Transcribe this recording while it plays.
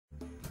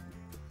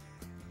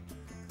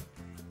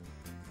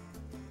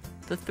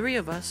The three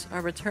of us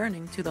are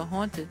returning to the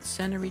haunted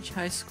Centereach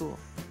High School.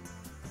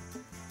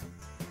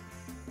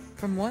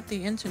 From what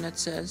the internet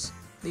says,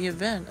 the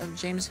event of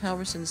James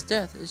Halverson's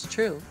death is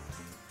true.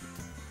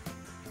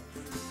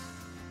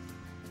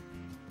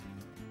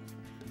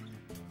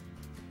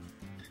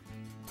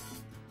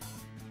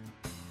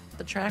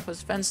 The track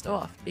was fenced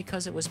off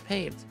because it was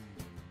paved.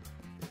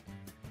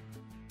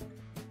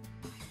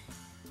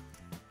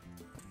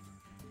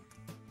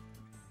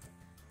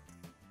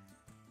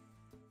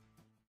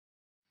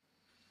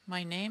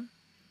 My name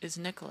is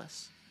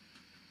Nicholas.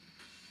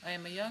 I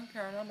am a young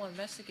paranormal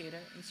investigator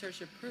in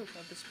search of proof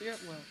of the spirit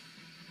world.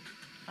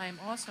 I am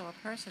also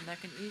a person that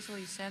can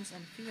easily sense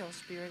and feel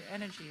spirit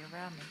energy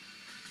around me.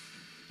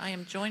 I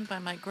am joined by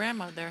my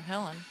grandmother,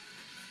 Helen,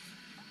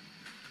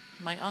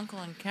 my uncle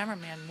and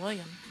cameraman,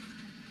 William,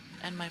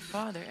 and my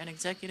father and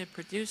executive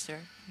producer,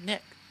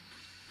 Nick.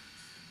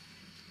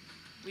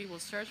 We will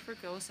search for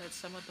ghosts at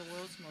some of the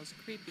world's most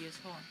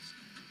creepiest haunts.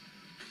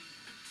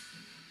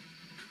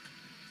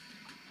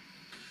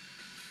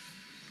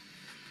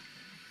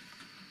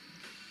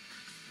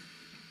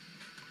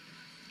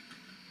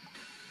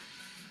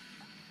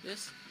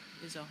 This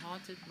is a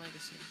haunted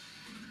legacy.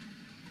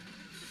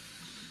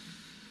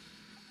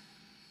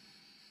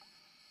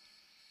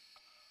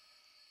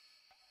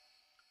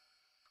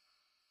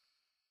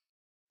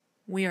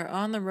 We are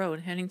on the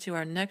road heading to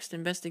our next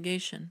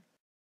investigation.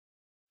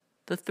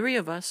 The three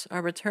of us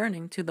are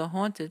returning to the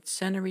haunted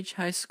Centereach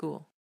High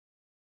School.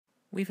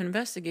 We've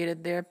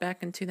investigated there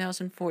back in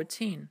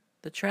 2014,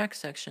 the track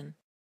section.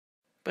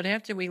 But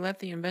after we left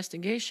the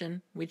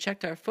investigation, we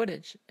checked our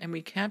footage and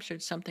we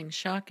captured something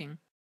shocking.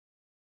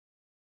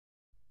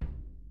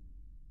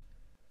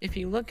 If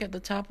you look at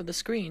the top of the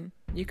screen,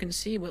 you can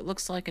see what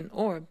looks like an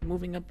orb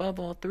moving above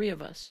all three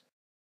of us.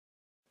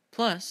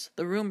 Plus,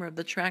 the rumor of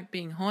the track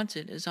being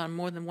haunted is on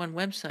more than one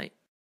website,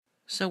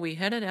 so we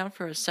headed out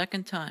for a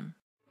second time.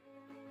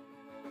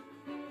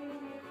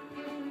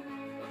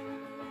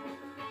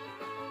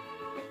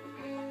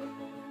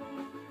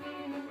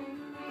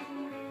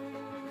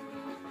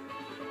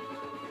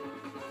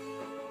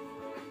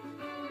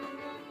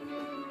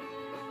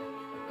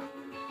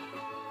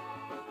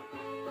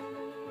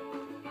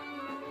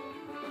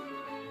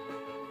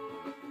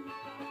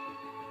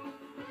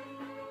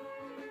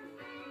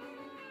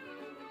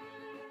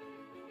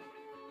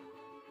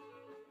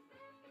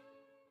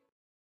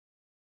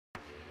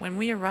 When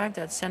we arrived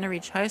at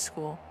Centereach High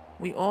School,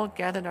 we all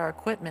gathered our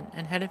equipment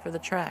and headed for the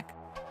track.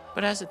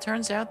 But as it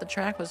turns out, the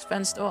track was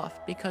fenced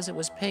off because it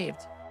was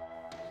paved.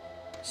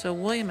 So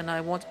William and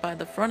I walked by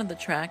the front of the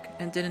track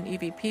and did an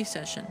EVP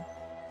session.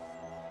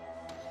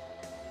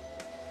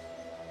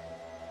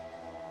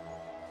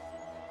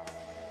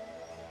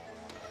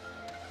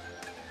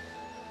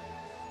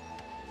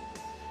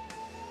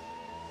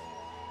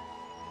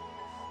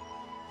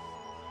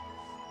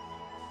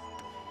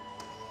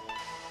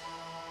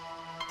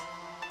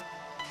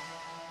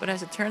 But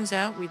as it turns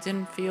out, we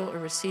didn't feel or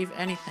receive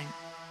anything.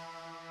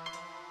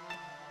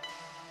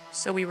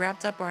 So we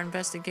wrapped up our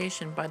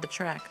investigation by the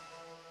track.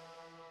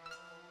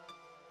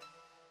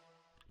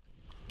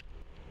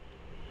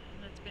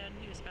 That's bad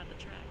news about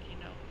the track,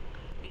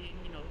 being,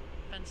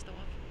 fenced off.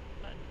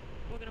 But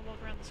we're gonna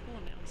walk around the school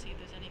now and see if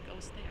there's any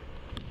ghosts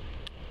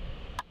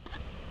there.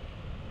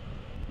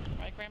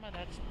 Right, Grandma?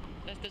 That's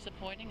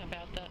disappointing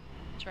about the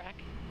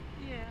track?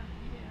 Yeah.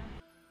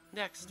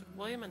 Next,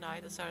 William and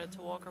I decided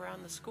to walk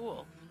around the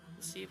school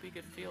to see if we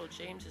could feel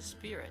James's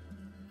spirit.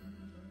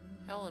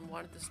 Helen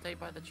wanted to stay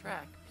by the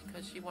track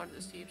because she wanted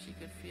to see if she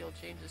could feel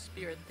James's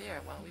spirit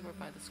there while we were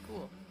by the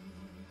school.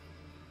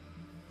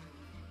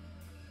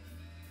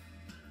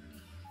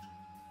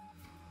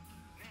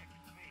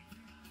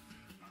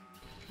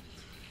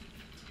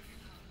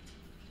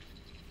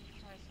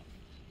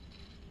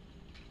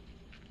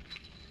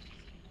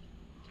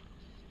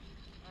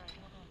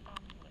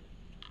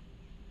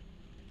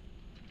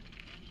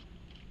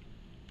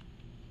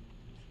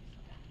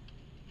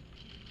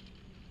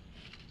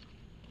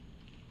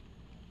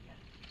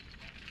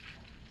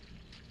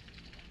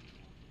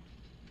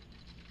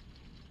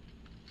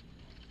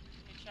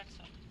 Check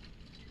some.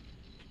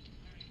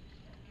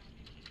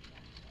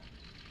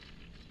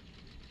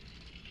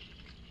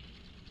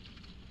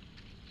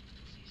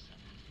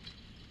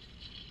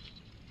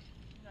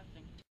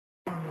 Nothing.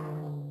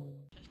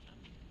 Just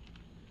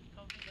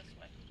go this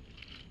way.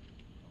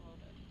 A little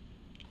bit.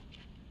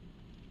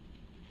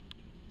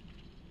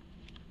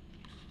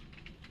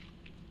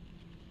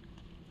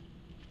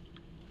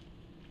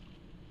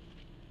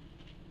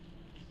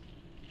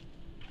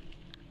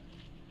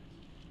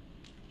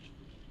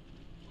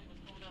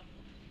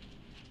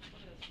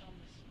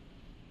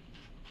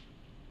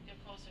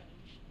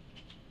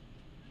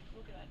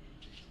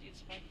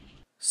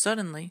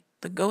 Suddenly,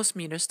 the ghost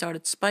meter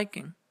started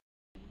spiking.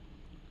 It's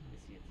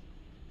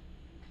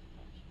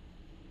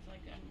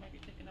like I might be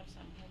picking up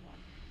something. Hold on.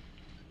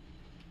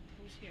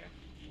 Who's here?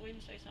 William,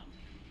 say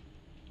something.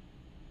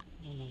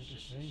 No,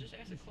 Just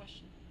ask a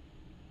question.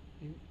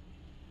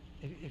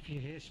 If you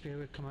hear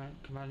spirit, come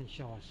out and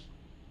show us.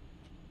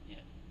 Yeah.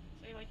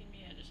 Say like in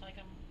me, just It's like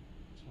I'm.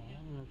 That's all Yeah.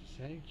 I'm going to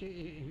say.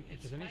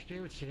 If there's any Spiky.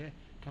 spirits here,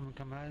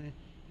 come out and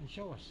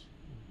show us.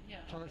 Yeah.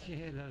 Tell us Okay.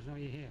 you're here. Let us know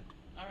you're here.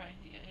 All right.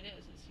 Yeah, it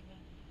is. It's even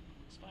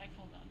spike.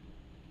 Hold on.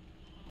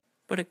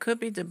 But it could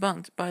be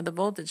debunked by the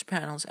voltage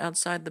panels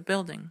outside the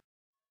building.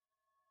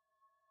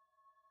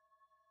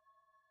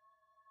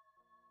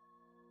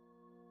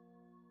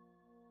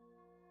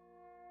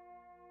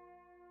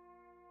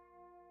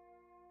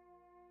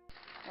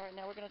 All right,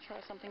 now we're going to try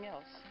something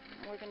else.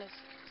 We're going to,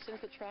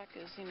 since the track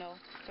is,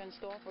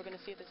 fenced off, we're going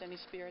to see if there's any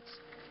spirits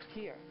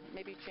here.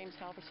 Maybe James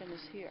Halverson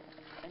is here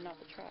and not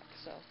the track,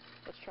 so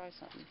let's try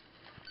something.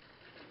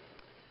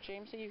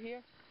 James, are you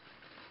here?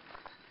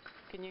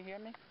 Can you hear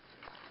me?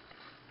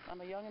 I'm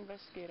a young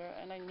investigator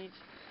and I need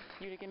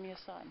you to give me a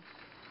sign.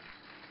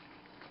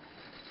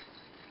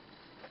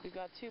 We've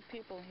got 2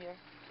 people here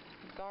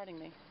guarding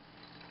me,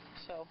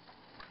 so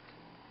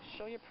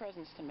show your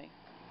presence to me.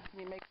 Can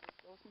you make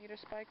the ghost meter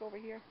spike over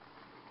here?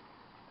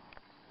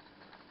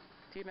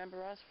 Do you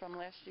remember us from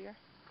last year?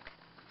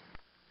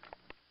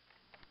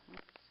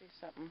 Let's see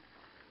something.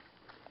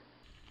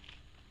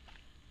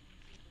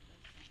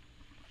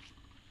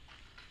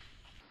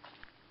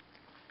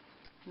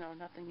 No,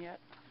 nothing yet.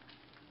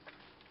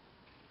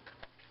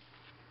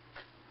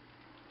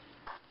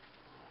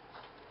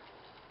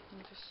 Let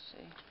me just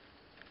see.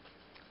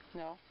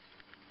 No.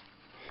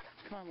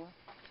 Come on, Will.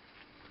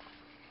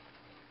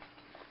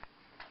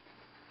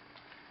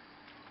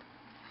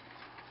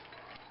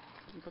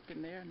 Look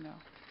in there? No.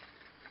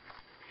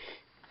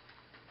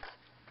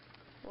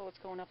 Well, it's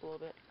going up a little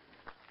bit.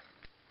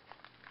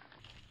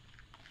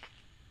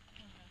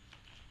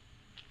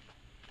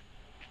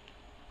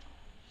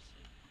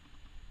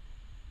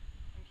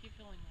 Keep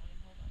feeling,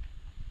 William. Hold on.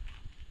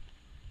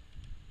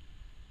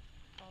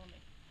 Follow me.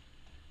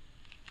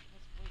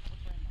 Let's wait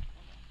a minute.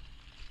 Hold on.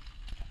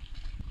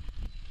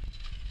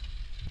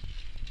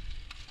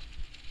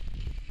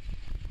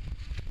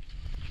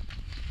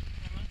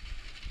 Emma?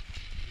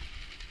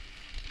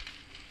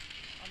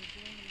 I'm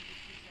doing the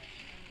EVP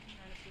section. I'm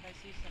trying to see if I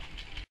see something.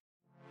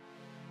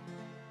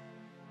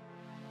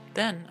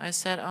 Then I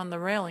sat on the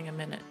railing a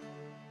minute.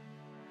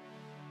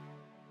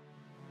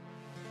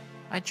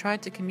 I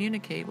tried to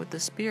communicate with the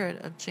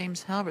spirit of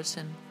James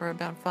Halverson for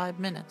about 5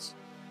 minutes,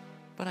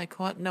 but I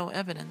caught no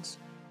evidence.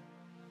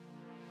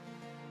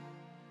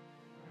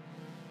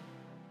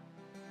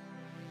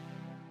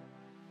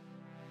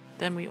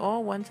 Then we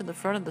all went to the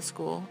front of the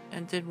school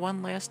and did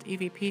one last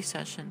EVP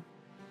session.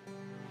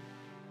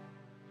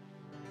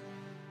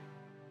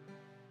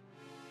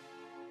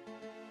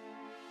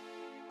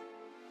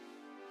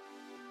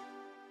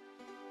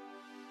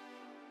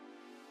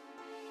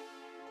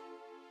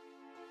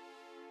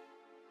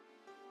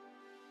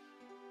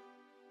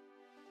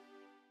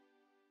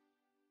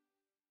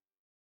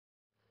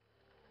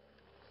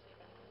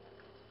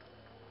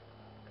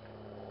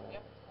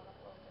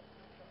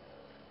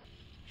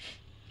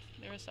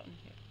 There is something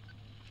here.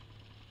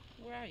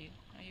 Where are you?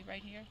 Are you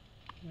right here?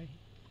 Right.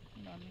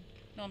 You know what I mean?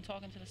 No, I'm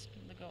talking to the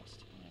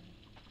ghost.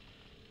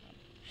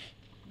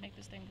 Make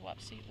this thing go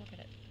up. See, look at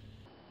it. Let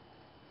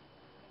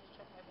me just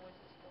check my voice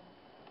is still.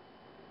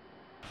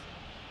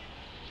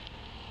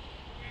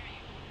 Where are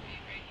you? Are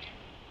you right here?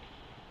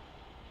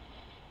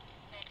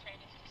 No, I'm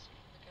talking to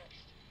the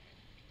ghost.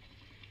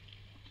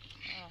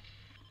 Oh,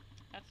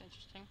 that's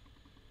interesting.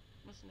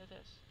 Listen to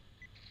this.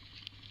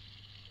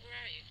 Where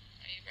are you?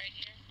 Are you right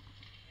here?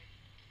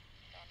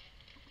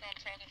 No, I'm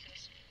talking to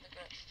the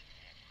ghost.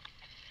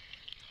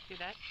 See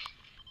that?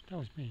 That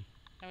was me.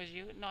 That was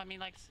you? No, I mean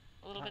like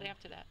a little bit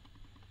after that.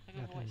 Like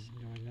a Nothing. voice.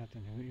 There was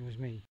nothing. It was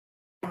me.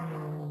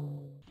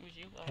 It was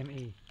you? Oh.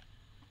 M.E.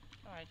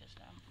 Alright, just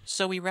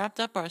So we wrapped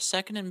up our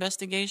second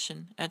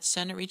investigation at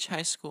Centereach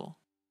High School.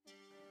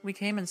 We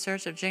came in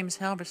search of James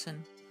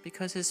Halverson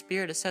because his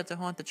spirit is said to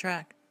haunt the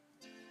track.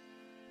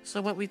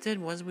 So what we did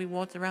was we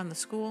walked around the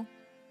school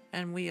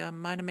and we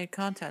might have made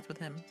contact with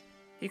him.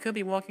 He could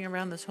be walking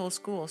around this whole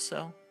school,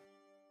 so...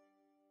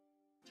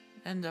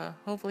 And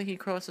hopefully he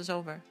crosses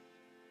over.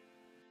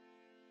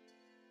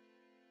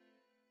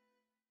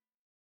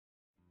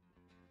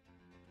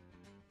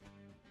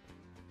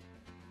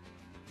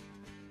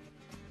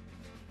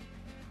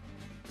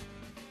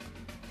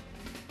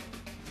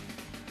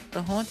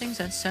 The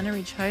hauntings at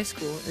Centereach High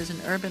School is an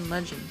urban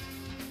legend.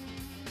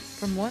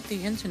 From what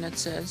the internet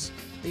says,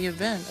 the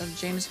event of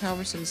James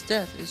Halverson's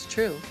death is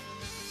true,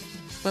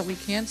 but we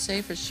can't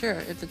say for sure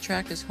if the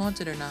track is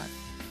haunted or not.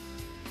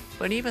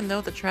 But even though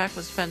the track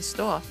was fenced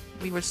off,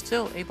 we were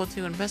still able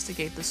to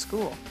investigate the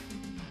school.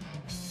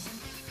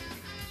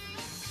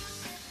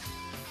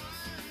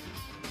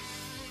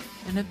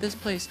 And if this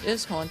place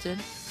is haunted,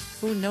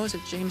 who knows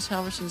if James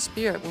Halverson's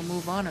spirit will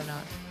move on or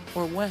not,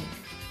 or when.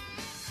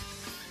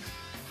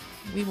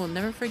 We will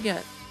never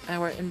forget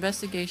our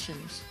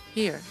investigations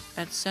here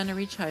at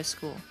Centereach High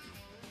School.